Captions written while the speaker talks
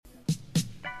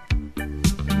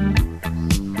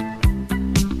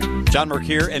John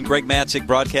Mercure and Greg Matzik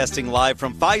broadcasting live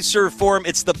from Fiserv Forum.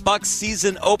 It's the Bucs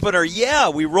season opener. Yeah,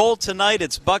 we roll tonight.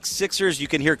 It's Bucs Sixers. You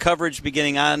can hear coverage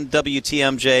beginning on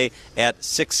WTMJ at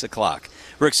 6 o'clock.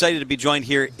 We're excited to be joined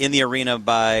here in the arena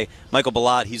by Michael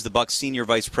Belot. He's the Bucs Senior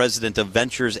Vice President of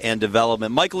Ventures and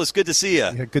Development. Michael, it's good to see you.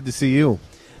 Yeah, good to see you.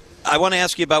 I want to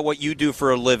ask you about what you do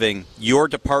for a living, your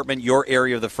department, your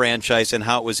area of the franchise, and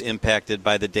how it was impacted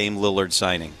by the Dame Lillard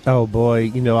signing. Oh,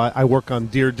 boy. I work on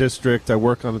Deer District. I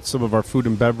work on some of our food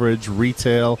and beverage,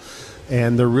 retail,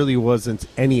 and there really wasn't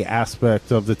any aspect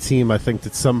of the team, I think,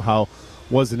 that somehow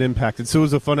wasn't impacted. So it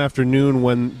was a fun afternoon.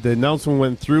 When the announcement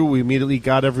went through, we immediately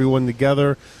got everyone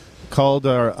together, called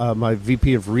my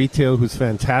VP of Retail, who's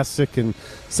fantastic, and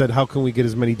said, how can we get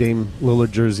as many Dame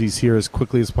Lillard jerseys here as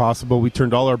quickly as possible? We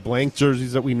turned all our blank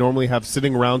jerseys that we normally have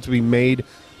sitting around to be made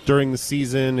during the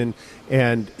season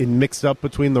and mixed up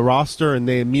between the roster, and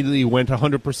they immediately went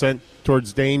 100%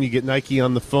 towards Dame. You get Nike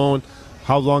on the phone.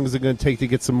 How long is it going to take to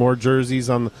get some more jerseys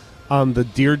on the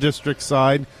Deer District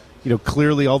side?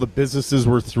 Clearly all the businesses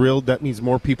were thrilled. That means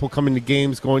more people coming to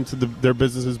games, going to their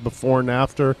businesses before and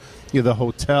after, the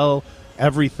hotel,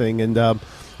 everything. And,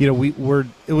 it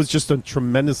was just a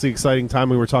tremendously exciting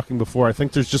time. We were talking before. I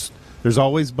think there's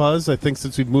always buzz. I think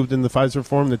since we've moved in the Fiserv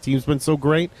Forum, the team's been so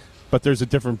great. But there's a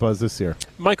different buzz this year.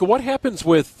 Michael, what happens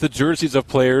with the jerseys of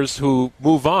players who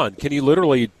move on? Can you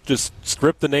literally just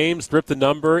strip the name, strip the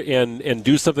number, and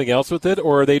do something else with it?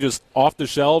 Or are they just off the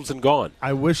shelves and gone?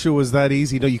 I wish it was that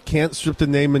easy. You can't strip the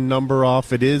name and number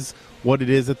off. It is what it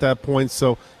is at that point.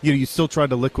 So, you still try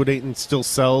to liquidate and still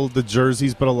sell the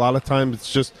jerseys, but a lot of times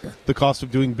it's just the cost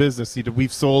of doing business.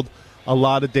 We've sold a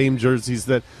lot of Dame jerseys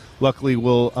that luckily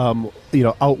will,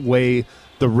 outweigh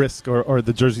the risk or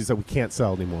the jerseys that we can't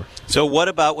sell anymore. So what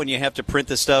about when you have to print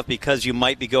the stuff because you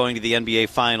might be going to the NBA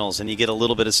Finals and you get a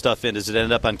little bit of stuff in? Does it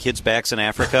end up on kids' backs in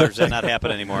Africa, or does that not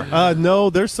happen anymore? No,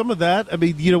 there's some of that. I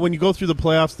mean, when you go through the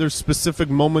playoffs, there's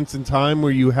specific moments in time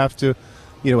where you have to,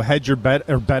 hedge your bet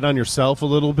or bet on yourself a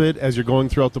little bit as you're going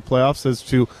throughout the playoffs as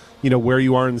to, where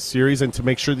you are in the series and to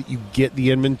make sure that you get the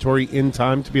inventory in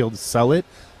time to be able to sell it.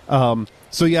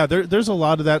 So, yeah, there's a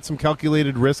lot of that, some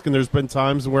calculated risk, and there's been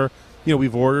times where,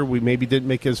 we've ordered, we maybe didn't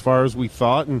make it as far as we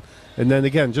thought, and then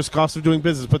again, just cost of doing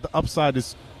business. But the upside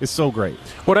is so great.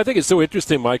 What I think is so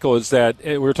interesting, Michael, is that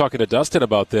we were talking to Dustin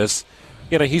about this.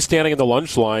 He's standing in the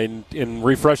lunch line and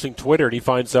refreshing Twitter, and he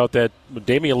finds out that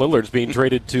Damian Lillard's being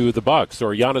traded to the Bucs,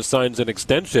 or Giannis signs an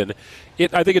extension.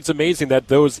 I think it's amazing that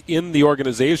those in the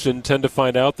organization tend to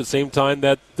find out the same time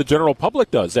that the general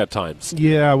public does at times.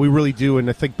 Yeah, we really do, and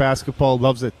I think basketball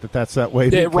loves it that's that way.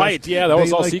 Yeah, right, yeah, that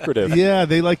was all secretive. Yeah,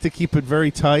 they like to keep it very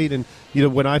tight, and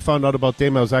when I found out about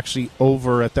Dame, I was actually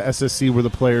over at the SSC where the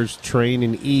players train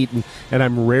and eat, and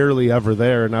I'm rarely ever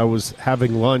there, and I was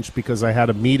having lunch because I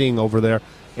had a meeting over there,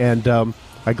 and I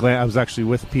was actually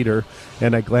with Peter,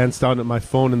 and I glanced down at my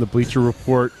phone, and the Bleacher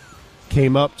Report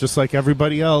came up just like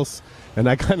everybody else, and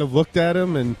I kind of looked at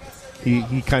him, and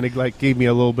he kind of gave me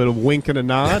a little bit of wink and a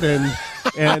nod, and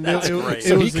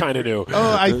so he kind of knew.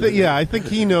 Oh, I think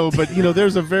he knew, but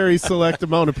there's a very select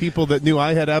amount of people that knew.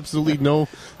 I had absolutely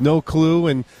no clue,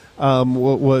 and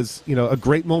was a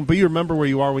great moment. But you remember where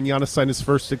you are when Giannis signed his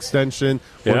first extension,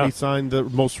 when he signed the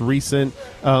most recent,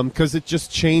 because it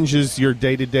just changes your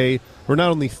day-to-day. We're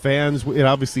not only fans, it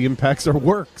obviously impacts our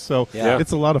work, so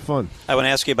it's a lot of fun. I want to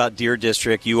ask you about Deer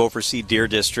District. You oversee Deer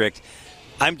District.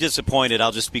 I'm disappointed,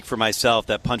 I'll just speak for myself,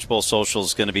 that Punch Bowl Social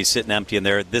is going to be sitting empty in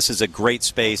there. This is a great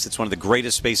space. It's one of the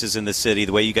greatest spaces in the city.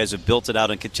 The way you guys have built it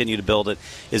out and continue to build it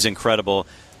is incredible.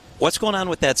 What's going on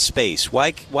with that space?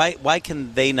 Why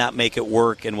can they not make it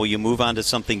work, and will you move on to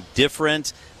something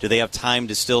different? Do they have time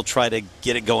to still try to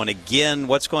get it going again?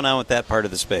 What's going on with that part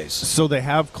of the space? So they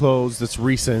have closed. It's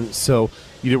recent. So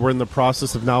we're in the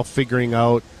process of now figuring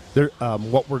out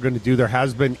what we're going to do. There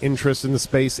has been interest in the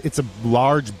space. It's a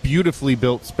large, beautifully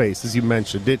built space, as you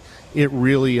mentioned. It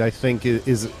really, I think,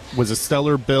 was a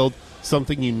stellar build,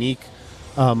 something unique,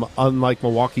 unlike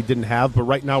Milwaukee didn't have. But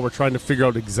right now we're trying to figure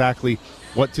out exactly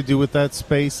what to do with that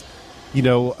space.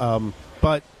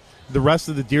 But the rest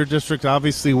of the Deer District,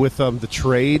 obviously, with the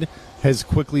trade, has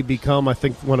quickly become, I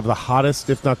think, one of the hottest,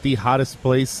 if not the hottest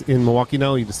place in Milwaukee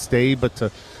now. You to stay, but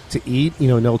to eat.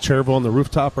 No Chervil on the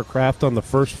rooftop or Kraft on the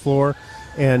first floor.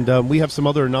 And we have some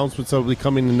other announcements that will be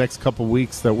coming in the next couple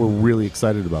weeks that we're really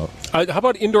excited about. How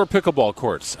about indoor pickleball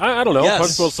courts? I don't know. Yes.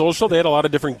 Punchbowl Social, they had a lot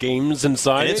of different games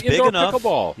inside. And it's indoor big enough.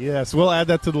 Pickleball. Yes, we'll add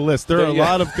that to the list. There are a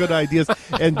lot of good ideas,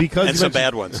 and because And you some mentioned-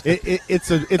 bad ones.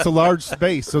 It's a large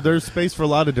space, so there's space for a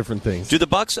lot of different things. Do the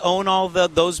Bucks own all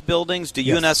those buildings? Do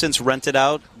you, in essence, rent it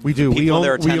out? We do. People We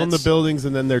own tenants? the buildings,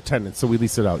 and then they're tenants, so we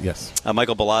lease it out. Yes.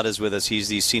 Michael Belot is with us. He's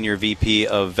the Senior VP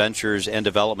of Ventures and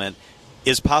Development.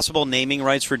 Is possible naming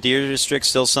rights for Deer District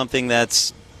still something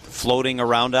that's floating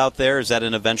around out there? Is that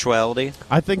an eventuality?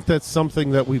 I think that's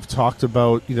something that we've talked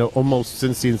about, almost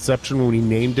since the inception when we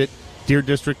named it Deer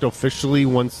District officially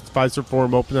once Pfizer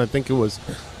Forum opened. I think it was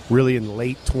really in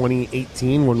late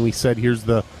 2018 when we said, here's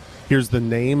the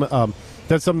name.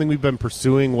 That's something we've been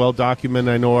pursuing, well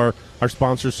documented. I know our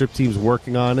sponsorship team's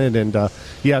working on it, and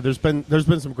there's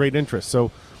been some great interest. So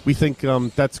we think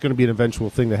that's going to be an eventual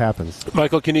thing that happens.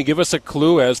 Michael, can you give us a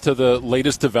clue as to the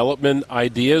latest development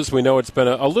ideas? We know it's been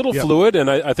a little fluid, and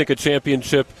I think a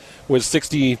championship with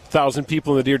 60,000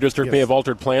 people in the Deer District may have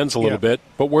altered plans a little bit.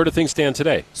 But where do things stand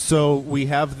today? So we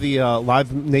have the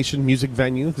Live Nation music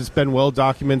venue. It's been well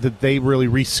documented. They really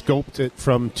rescoped it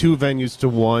from 2 venues to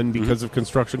 1 because of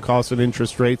construction costs and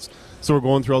interest rates. So we're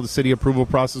going through all the city approval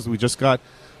process. We just got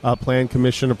Plan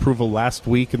Commission approval last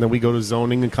week, and then we go to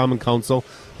zoning and Common Council,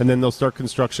 and then they'll start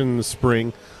construction in the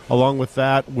spring. Along with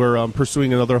that, we're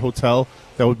pursuing another hotel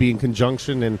that would be in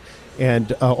conjunction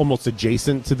and almost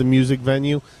adjacent to the music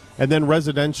venue. And then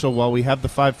residential, while we have the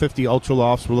 550 Ultra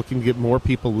Lofts, we're looking to get more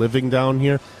people living down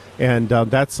here, and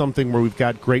that's something where we've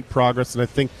got great progress, and I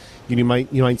think you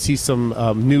might see some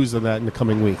news on that in the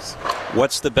coming weeks.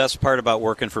 What's the best part about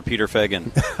working for Peter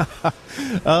Fagan?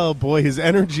 Oh boy, his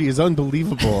energy is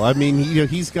unbelievable. I mean,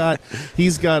 he's a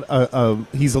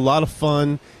lot of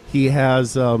fun. He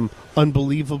has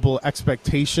unbelievable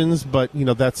expectations, but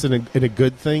that's in a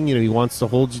good thing. He wants to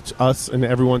hold us and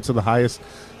everyone to the highest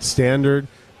standard,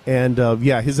 and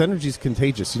his energy is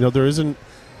contagious. There isn't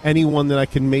anyone that I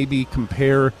can maybe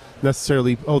compare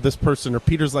necessarily, this person or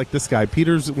Peter's like this guy.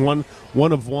 Peter's one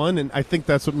of one, and I think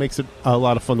that's what makes it a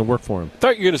lot of fun to work for him. I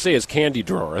thought you were going to say his candy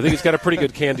drawer. I think he's got a pretty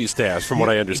good candy stash from what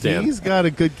I understand. He's got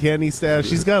a good candy stash.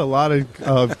 He's got a lot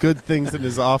of good things in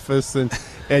his office, and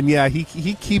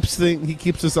he keeps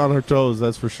us on our toes,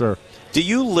 that's for sure. Do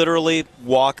you literally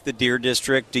walk the Deer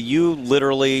District? Do you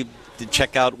literally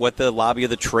check out what the lobby of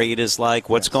the trade is like?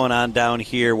 What's going on down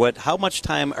here? How much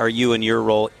time are you in your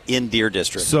role in Deer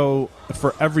District? So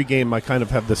for every game, I kind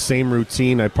of have the same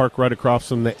routine. I park right across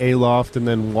from the A-Loft and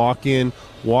then walk in,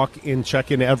 check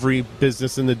in every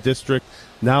business in the district.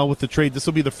 Now with the trade, this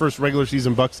will be the first regular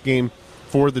season Bucks game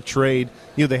for the trade.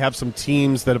 They have some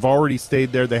teams that have already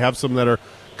stayed there. They have some that are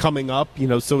coming up,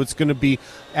 so it's going to be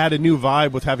add a new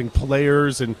vibe with having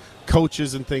players and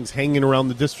coaches and things hanging around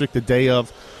the district the day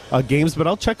of games. But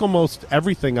I'll check almost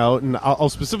everything out, and I'll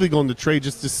specifically go into trade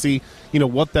just to see,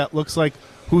 what that looks like,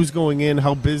 who's going in,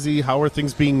 how busy, how are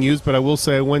things being used. But I will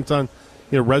say I went on,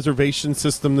 reservation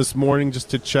system this morning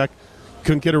just to check.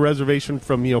 Couldn't get a reservation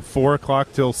from 4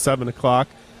 o'clock till 7 o'clock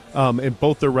in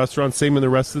both their restaurants. Same in the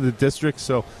rest of the district.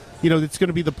 So it's going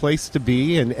to be the place to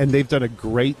be, and they've done a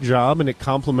great job, and it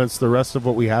complements the rest of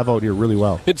what we have out here really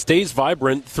well. It stays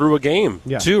vibrant through a game,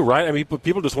 too, right? I mean,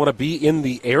 people just want to be in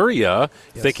the area.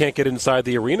 If they can't get inside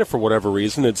the arena for whatever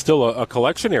reason, it's still a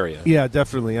collection area. Yeah,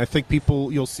 definitely. I think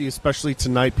you'll see, especially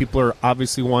tonight, people are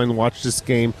obviously wanting to watch this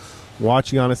game,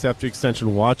 watch Giannis after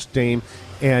extension, watch Dame,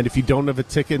 and if you don't have a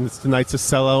ticket and tonight's a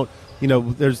sellout,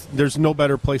 there's no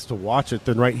better place to watch it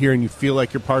than right here, and you feel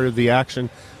like you're part of the action.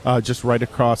 Just right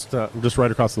across the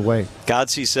way.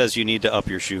 Godsey says you need to up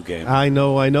your shoe game. I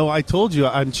know. I told you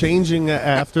I'm changing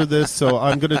after this, so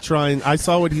I'm going to try and. I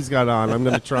saw what he's got on. I'm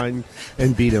going to try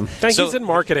and beat him. He's in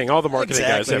marketing. All the marketing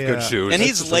guys have good shoes, and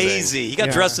he's lazy. He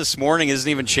got dressed this morning. Isn't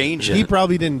even changing. He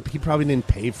probably didn't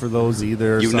pay for those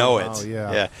either. Know somehow. it.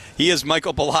 Yeah. He is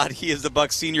Michael Belot. He is the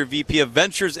Bucks Senior VP of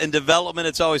Ventures and Development.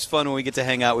 It's always fun when we get to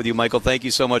hang out with you, Michael. Thank you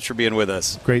so much for being with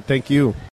us. Great. Thank you.